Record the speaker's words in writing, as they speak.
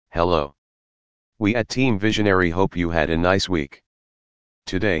Hello. We at Team Visionary hope you had a nice week.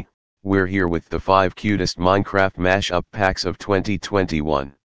 Today, we're here with the 5 cutest Minecraft mashup packs of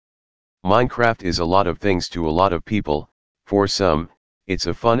 2021. Minecraft is a lot of things to a lot of people. For some, it's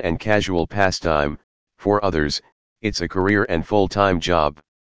a fun and casual pastime. For others, it's a career and full-time job.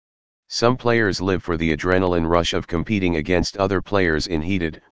 Some players live for the adrenaline rush of competing against other players in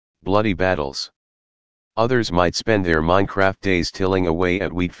heated, bloody battles. Others might spend their Minecraft days tilling away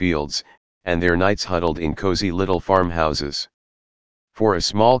at wheat fields, and their nights huddled in cozy little farmhouses. For a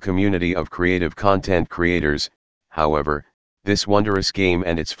small community of creative content creators, however, this wondrous game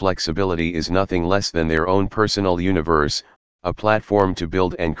and its flexibility is nothing less than their own personal universe, a platform to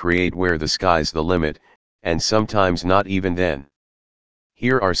build and create where the sky's the limit, and sometimes not even then.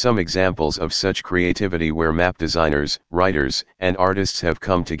 Here are some examples of such creativity where map designers, writers, and artists have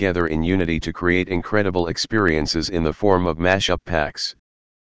come together in unity to create incredible experiences in the form of mashup packs.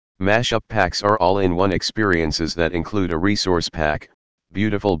 Mashup packs are all-in-one experiences that include a resource pack,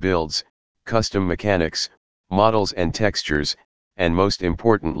 beautiful builds, custom mechanics, models and textures, and most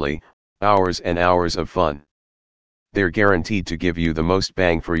importantly, hours and hours of fun. They're guaranteed to give you the most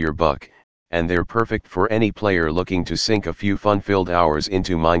bang for your buck, and they're perfect for any player looking to sink a few fun-filled hours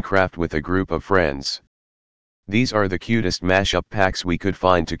into Minecraft with a group of friends. These are the cutest mashup packs we could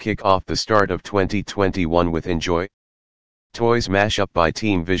find to kick off the start of 2021 with enjoy. Toys Mashup by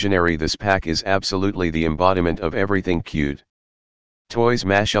Team Visionary. This pack is absolutely the embodiment of everything cute. Toys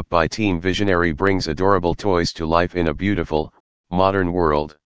Mashup by Team Visionary brings adorable toys to life in a beautiful, modern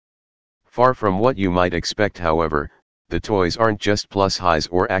world. Far from what you might expect, however, the toys aren't just plus-highs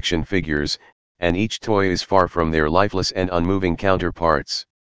or action figures, and each toy is far from their lifeless and unmoving counterparts.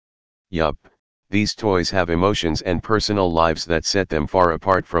 Yup, these toys have emotions and personal lives that set them far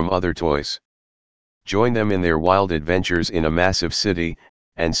apart from other toys. Join them in their wild adventures in a massive city,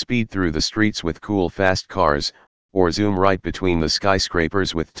 and speed through the streets with cool fast cars, or zoom right between the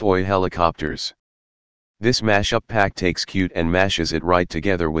skyscrapers with toy helicopters. This mashup pack takes cute and mashes it right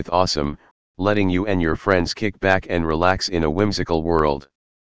together with awesome, letting you and your friends kick back and relax in a whimsical world.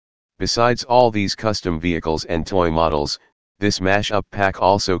 Besides all these custom vehicles and toy models, this mashup pack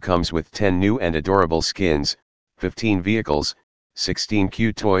also comes with 10 new and adorable skins, 15 vehicles, 16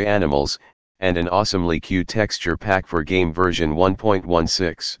 cute toy animals, and an awesomely cute texture pack for game version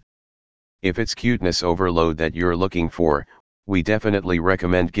 1.16. If it's cuteness overload that you're looking for, we definitely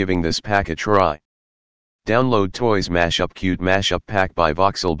recommend giving this pack a try. Download Toys Mashup Cute Mashup Pack by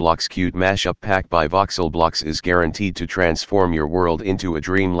VoxelBlocks. Cute Mashup Pack by VoxelBlocks is guaranteed to transform your world into a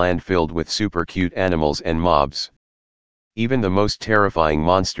dreamland filled with super cute animals and mobs. Even the most terrifying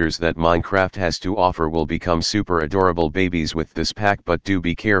monsters that Minecraft has to offer will become super adorable babies with this pack, but do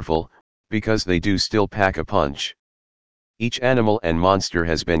be careful, because they do still pack a punch. Each animal and monster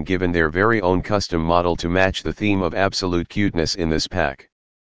has been given their very own custom model to match the theme of absolute cuteness in this pack.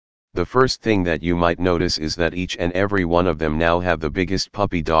 The first thing that you might notice is that each and every one of them now have the biggest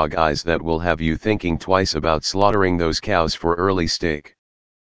puppy dog eyes that will have you thinking twice about slaughtering those cows for early steak.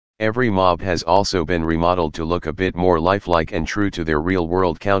 Every mob has also been remodeled to look a bit more lifelike and true to their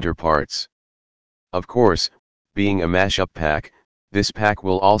real-world counterparts. Of course, being a mashup pack, this pack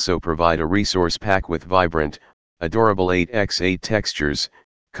will also provide a resource pack with vibrant, adorable 8x8 textures,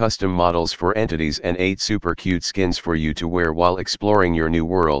 custom models for entities, and 8 super cute skins for you to wear while exploring your new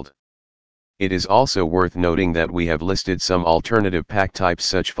world. It is also worth noting that we have listed some alternative pack types,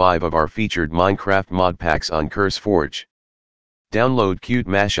 such 5 of our featured Minecraft mod packs on CurseForge. Download Cute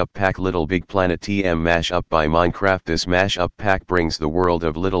Mashup Pack Little Big Planet TM Mashup by Minecraft. This mashup pack brings the world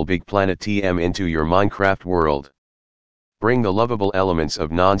of Little Big Planet TM into your Minecraft world. Bring the lovable elements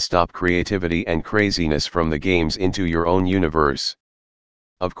of non-stop creativity and craziness from the games into your own universe.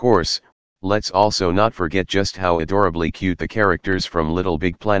 Of course, let's also not forget just how adorably cute the characters from Little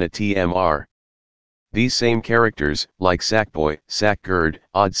Big Planet TM are. These same characters, like Sackboy, Sackgird,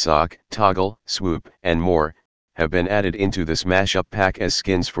 Oddsock, Toggle, Swoop, and more, have been added into this mashup pack as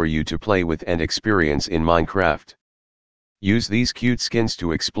skins for you to play with and experience in Minecraft. Use these cute skins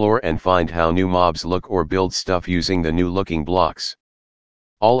to explore and find how new mobs look or build stuff using the new looking blocks.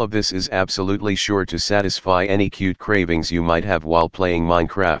 All of this is absolutely sure to satisfy any cute cravings you might have while playing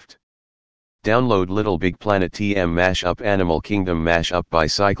Minecraft. Download Little Big Planet TM Mashup Animal Kingdom Mashup by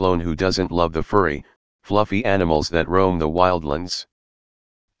Cyclone. Who doesn't love the furry, fluffy animals that roam the wildlands?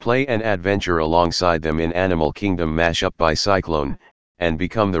 Play and adventure alongside them in Animal Kingdom Mashup by Cyclone, and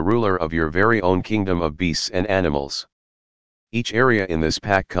become the ruler of your very own kingdom of beasts and animals. Each area in this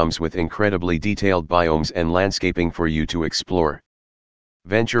pack comes with incredibly detailed biomes and landscaping for you to explore.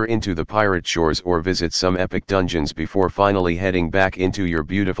 Venture into the pirate shores or visit some epic dungeons before finally heading back into your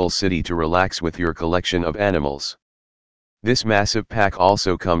beautiful city to relax with your collection of animals. This massive pack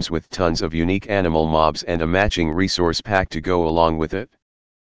also comes with tons of unique animal mobs and a matching resource pack to go along with it.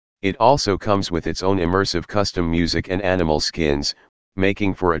 It also comes with its own immersive custom music and animal skins,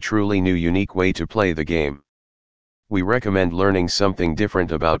 making for a truly new unique way to play the game. We recommend learning something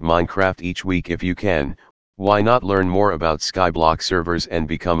different about Minecraft each week if you can. Why not learn more about Skyblock servers and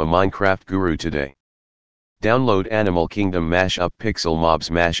become a Minecraft guru today? Download Animal Kingdom Mashup Pixel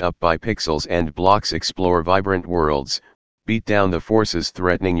Mobs Mashup by Pixels and Blocks. Explore vibrant worlds, beat down the forces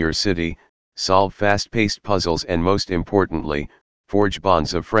threatening your city, solve fast-paced puzzles and most importantly, forge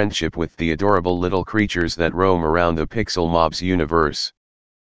bonds of friendship with the adorable little creatures that roam around the Pixel Mobs universe.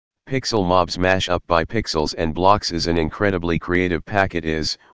 Pixel Mobs Mashup by Pixels and Blocks is an incredibly creative pack. It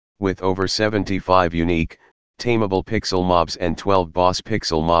is, with over 75 unique, tameable pixel mobs and 12 boss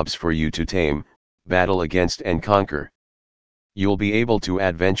pixel mobs for you to tame, battle against and conquer. You'll be able to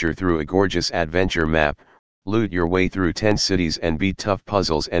adventure through a gorgeous adventure map, loot your way through 10 cities and beat tough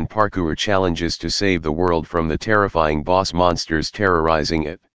puzzles and parkour challenges to save the world from the terrifying boss monsters terrorizing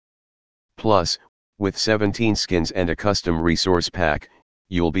it. Plus, with 17 skins and a custom resource pack,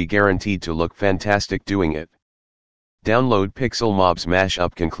 you'll be guaranteed to look fantastic doing it. Download Pixel Mobs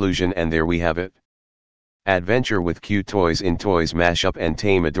Mashup Conclusion and there we have it. Adventure with cute toys in Toys Mashup and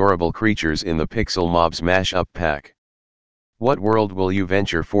tame adorable creatures in the Pixel Mobs Mashup pack. What world will you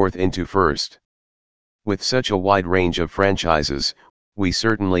venture forth into first? With such a wide range of franchises, we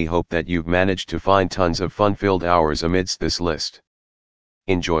certainly hope that you've managed to find tons of fun-filled hours amidst this list.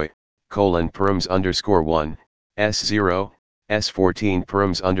 Enjoy, perms_1, S0, S14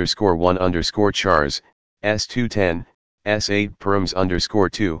 perms_1 chars, S210, S8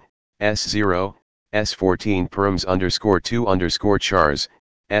 perms_2, S0, S14 perms_2 chars,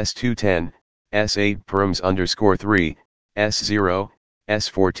 S210, S8 perms_3, S0,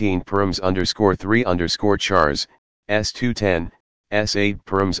 S14 perms_3 chars, S210, S8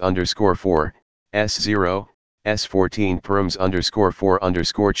 perms_4, S0, S14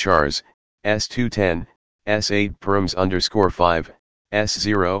 perms_4 chars, S210, S8 perms_5,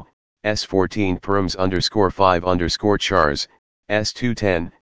 S0, S14 perms_5 chars,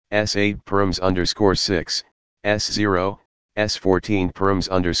 S210, S8 perms_6, S0, S14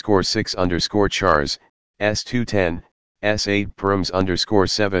 perms_6 chars, S210, S8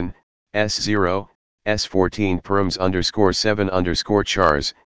 perms_7, S0, S14 perms_7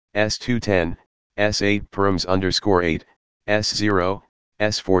 chars, S210, S8 perms_8, S0,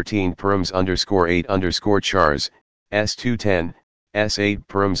 S14 perms_8 chars, S210, S8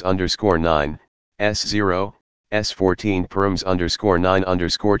 perms_9, S0, S14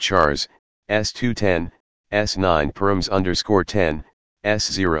 perms_9 chars, S210, S9 perms_10,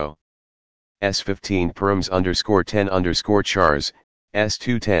 S0, S15 perms_10 chars,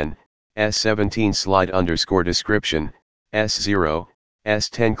 S210, S17 slide description, S0,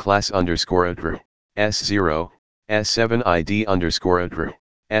 S10 class_adr, S0, S7 ID adr,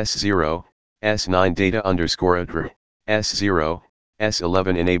 S0, S9 data adr, S0,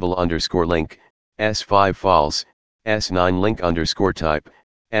 S11 enable link, S5 false, S9 link type,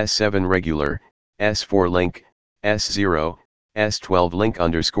 S7 regular, S4 link, S0, S12 link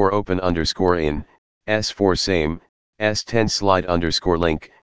open in, S4 same, S10 slide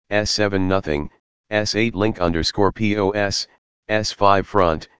link, S7 nothing, S8 link POS, S5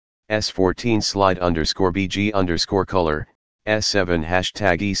 front, S14 slide BG color, S7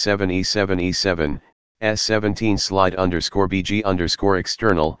 hashtag E7, S17 slide BG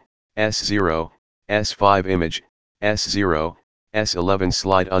external, S0, S5 image, S0, S11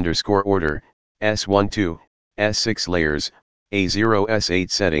 slide order, S12, S6 layers, A0 S8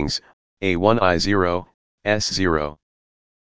 settings, A1 I0, S0.